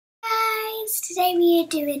friends, today we are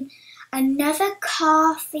doing another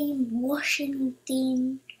car theme, washing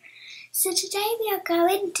theme. So today we are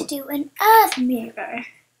going to do an earth mover.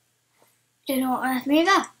 Do you know what earth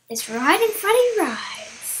mover? It's Ride and Freddy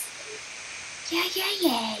Rides.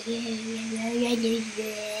 Yeah.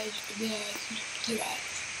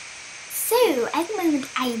 So at the moment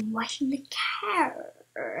I am washing the car.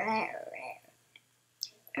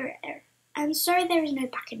 I'm sorry there is no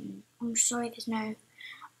backing. I'm sorry there's no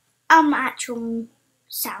actual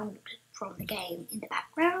sound from the game in the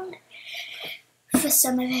background for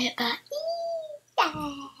some of it, but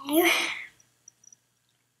yeah.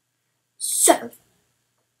 So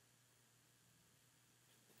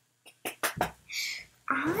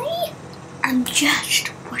I am just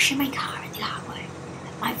washing my car in the highway,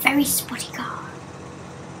 my very spotty car.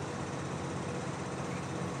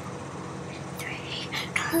 3,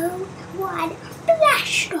 2, 1,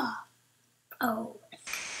 blast off! Oh,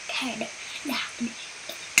 10, 9, 8,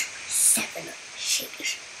 7,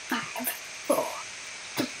 6, 5, 4,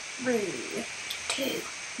 3,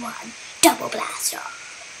 2, 1, double blast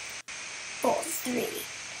off. 4, 3,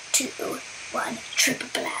 2, 1, triple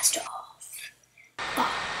blast off. 5,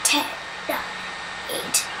 10, 9,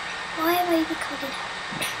 8. Why am I recording?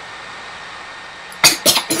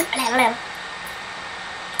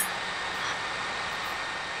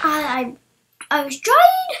 I was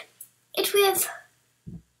drying it with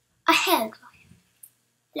a hairdryer.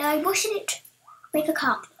 Now I'm washing it with a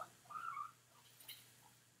car.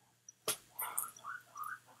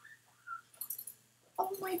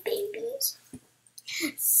 Oh my babies.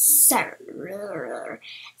 So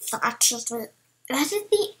that is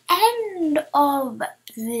the end of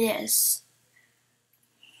this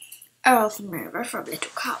earth mover from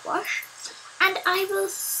Little Car Wash, and I will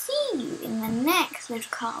see you in the next Little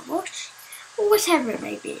Car Wash, whatever it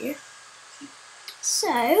may be.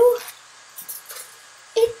 So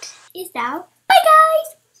it is now